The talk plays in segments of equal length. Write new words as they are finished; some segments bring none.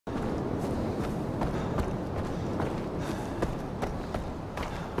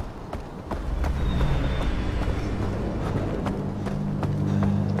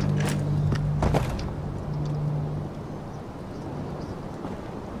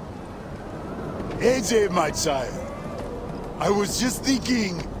AJ, my child. I was just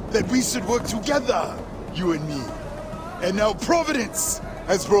thinking that we should work together, you and me. And now Providence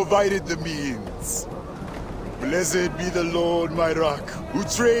has provided the means. Blessed be the Lord, my rock, who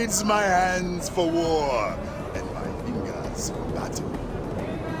trains my hands for war and my fingers for battle.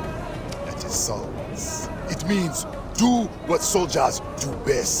 That is solace. It means do what soldiers do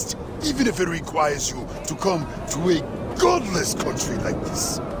best, even if it requires you to come to a godless country like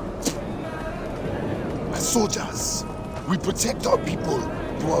this. As soldiers, we protect our people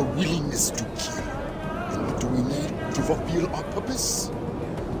through our willingness to kill. And what do we need to fulfill our purpose?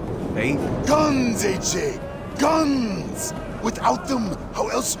 Faith? Guns, AJ! Guns! Without them, how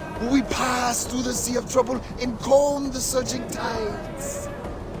else will we pass through the sea of trouble and calm the surging tides?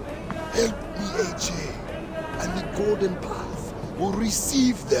 Help me, AJ, and the Golden Path will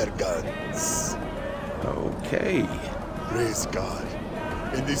receive their guns. Okay. Praise God.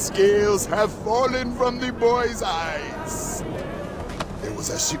 And the scales have fallen from the boy's eyes. There was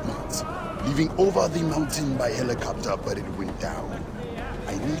a shipment leaving over the mountain by helicopter, but it went down.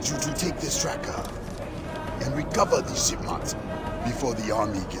 I need you to take this tracker and recover the shipment before the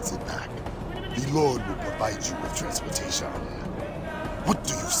army gets it back. The Lord will provide you with transportation. What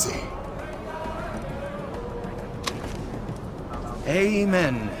do you say?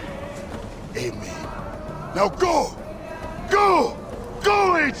 Amen. Amen. Now go! Go!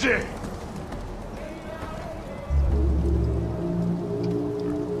 Go, AJ!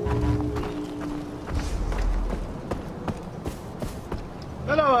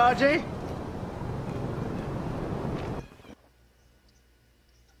 Hello, RJ.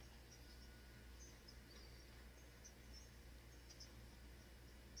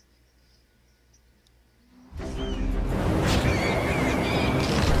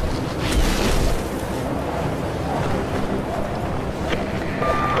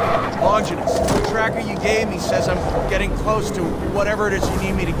 Longinus, the tracker you gave me says I'm getting close to whatever it is you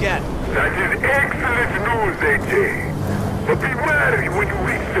need me to get. That is excellent news, AJ. But be wary when you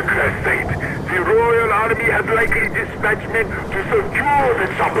reach the crest site. The Royal Army has likely dispatched men to secure the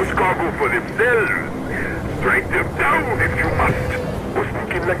chopper's cargo for themselves. Strike them down if you must. Or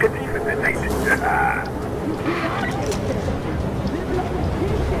sneak in like a thief in the night.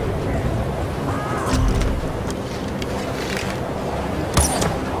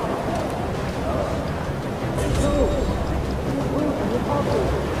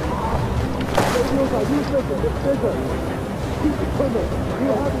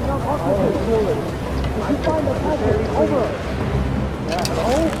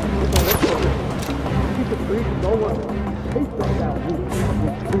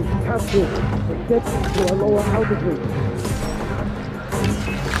 Get to a lower altitude.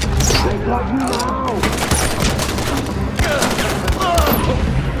 I got you now!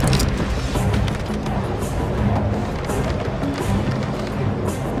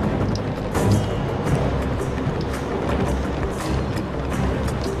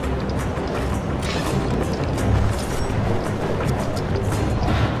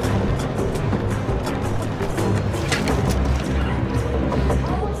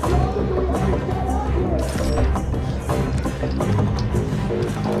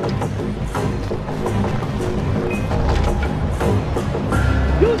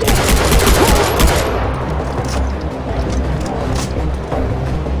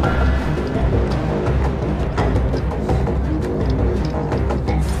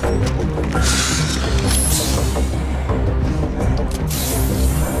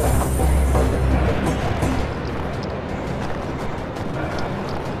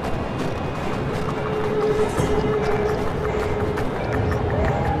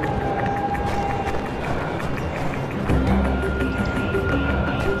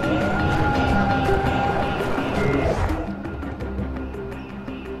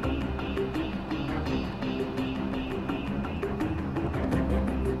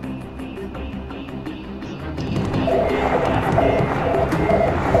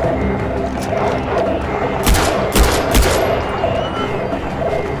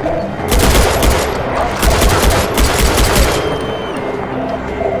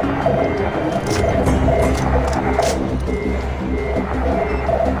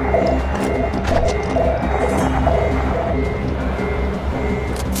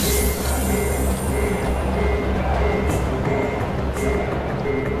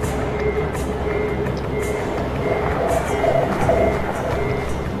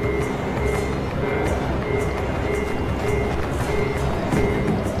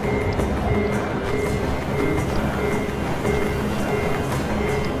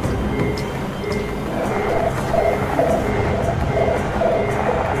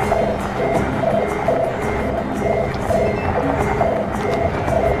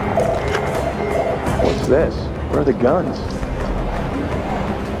 this? Where are the guns?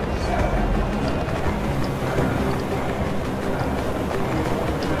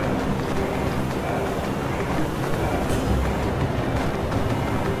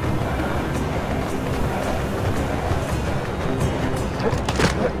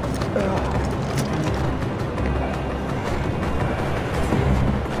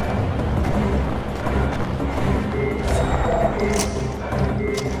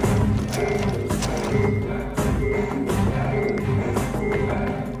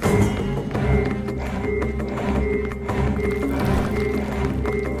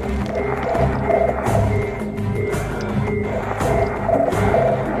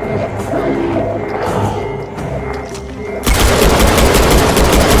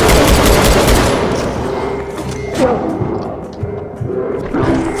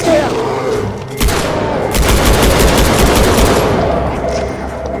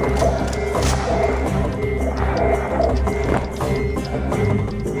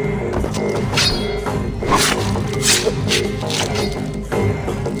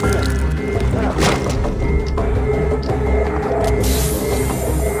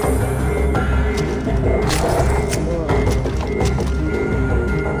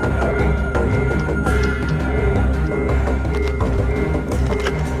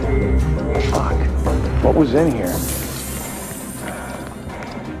 What was in here?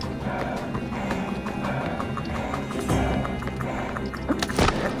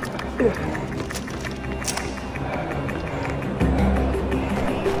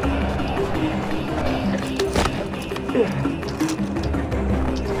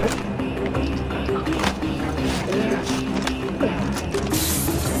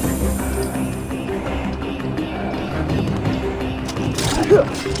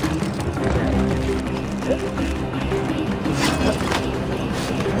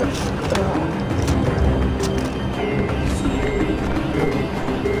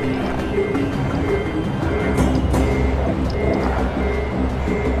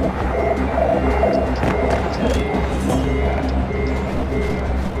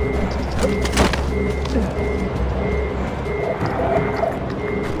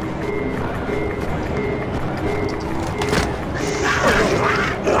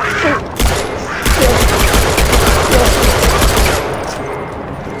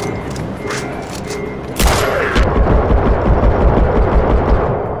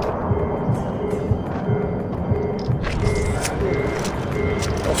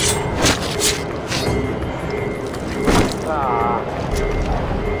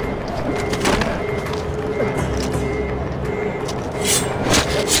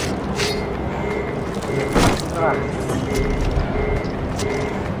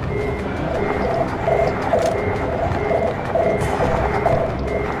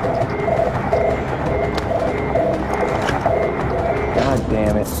 God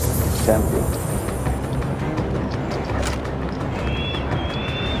damn it. It's empty.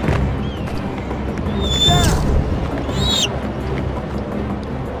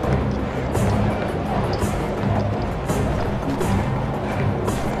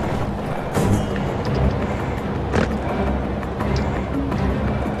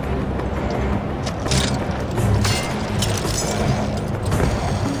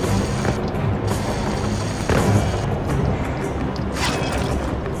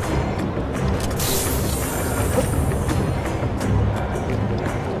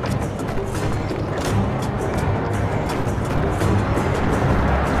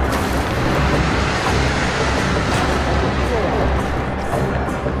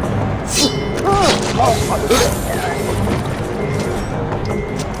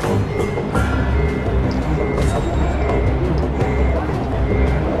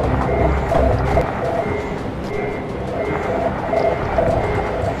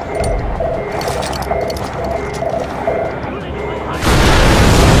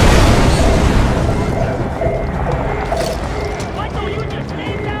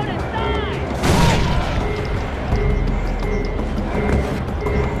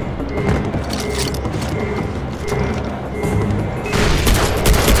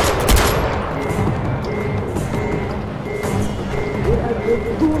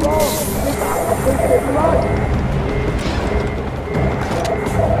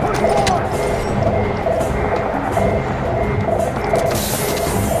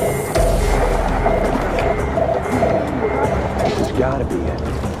 Gotta be it.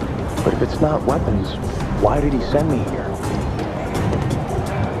 But if it's not weapons, why did he send me here?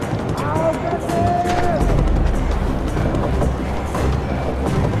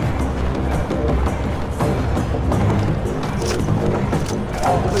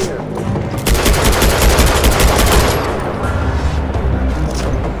 All clear.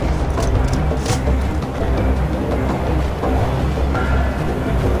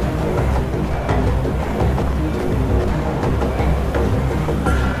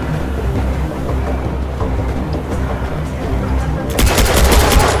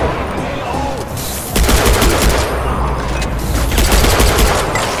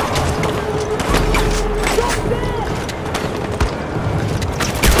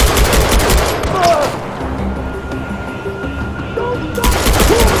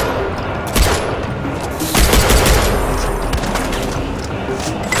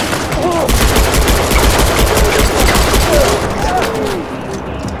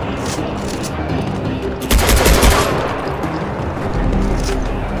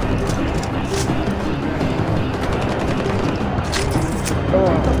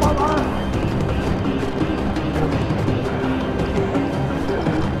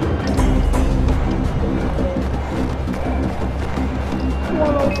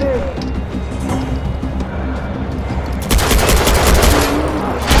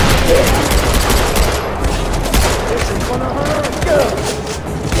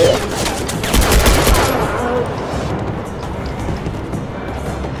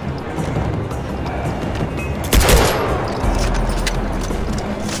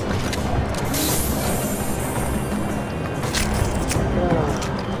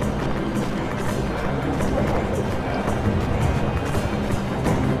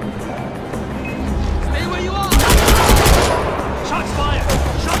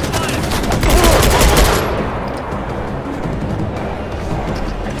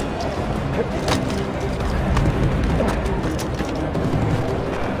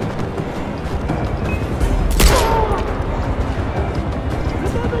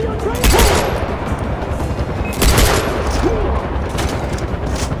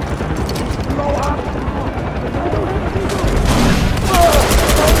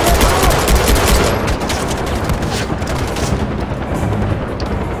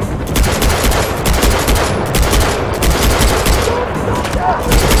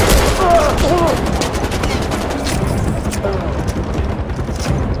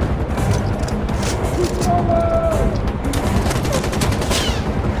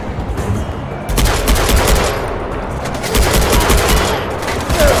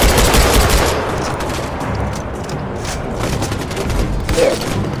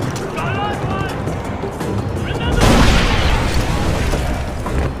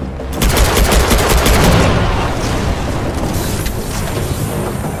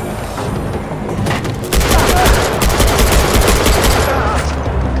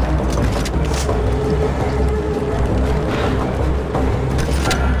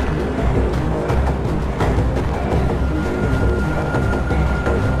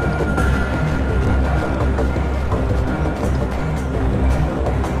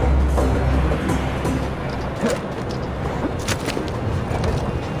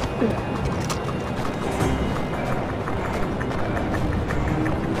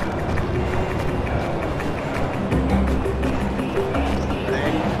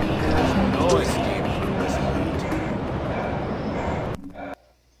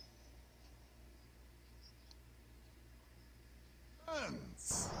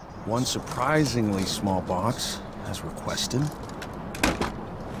 One surprisingly small box, as requested.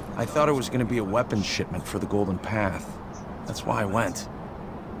 I thought it was going to be a weapons shipment for the Golden Path. That's why I went.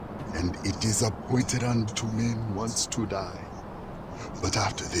 And it is appointed unto men once to die. But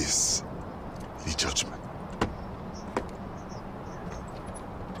after this, the judgment.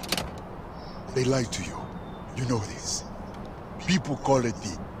 They lied to you. You know this. People call it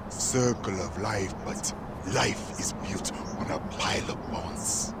the circle of life, but life is built on a pile of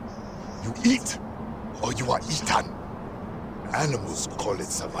bones. You eat, or you are eaten. Animals call it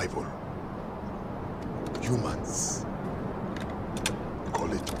survival. Humans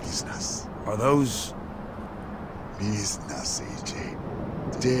call it business. Are those... Business,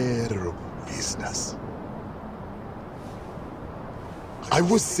 AJ. Terrible business. I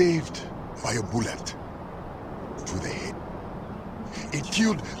was saved by a bullet to the head. It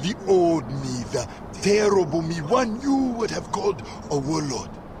killed the old me, the terrible me, one you would have called a warlord.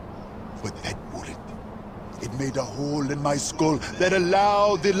 But that bullet, it made a hole in my skull that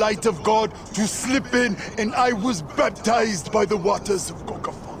allowed the light of God to slip in, and I was baptized by the waters of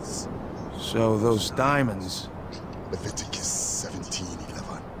Coca Falls. So those diamonds... Leviticus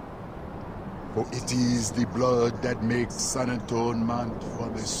 17:11. For it is the blood that makes an atonement for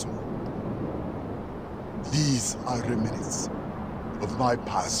the soul. These are remnants of my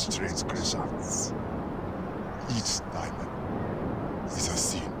past transgressions. Each diamond is a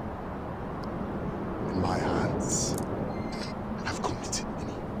sin. And my hands have committed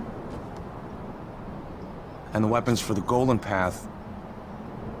many. And the weapons for the Golden Path...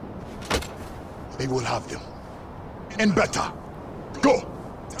 They will have them. And better. Go!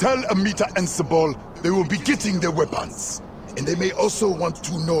 Tell Amita and Sabal they will be getting their weapons. And they may also want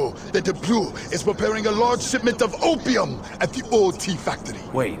to know that the Blue is preparing a large shipment of opium at the old tea factory.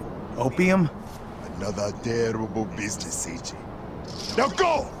 Wait, opium? Another terrible business, AJ. Now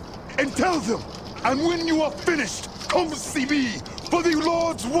go! And tell them, and when you are finished, come see me, for the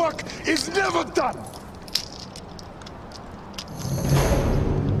Lord's work is never done!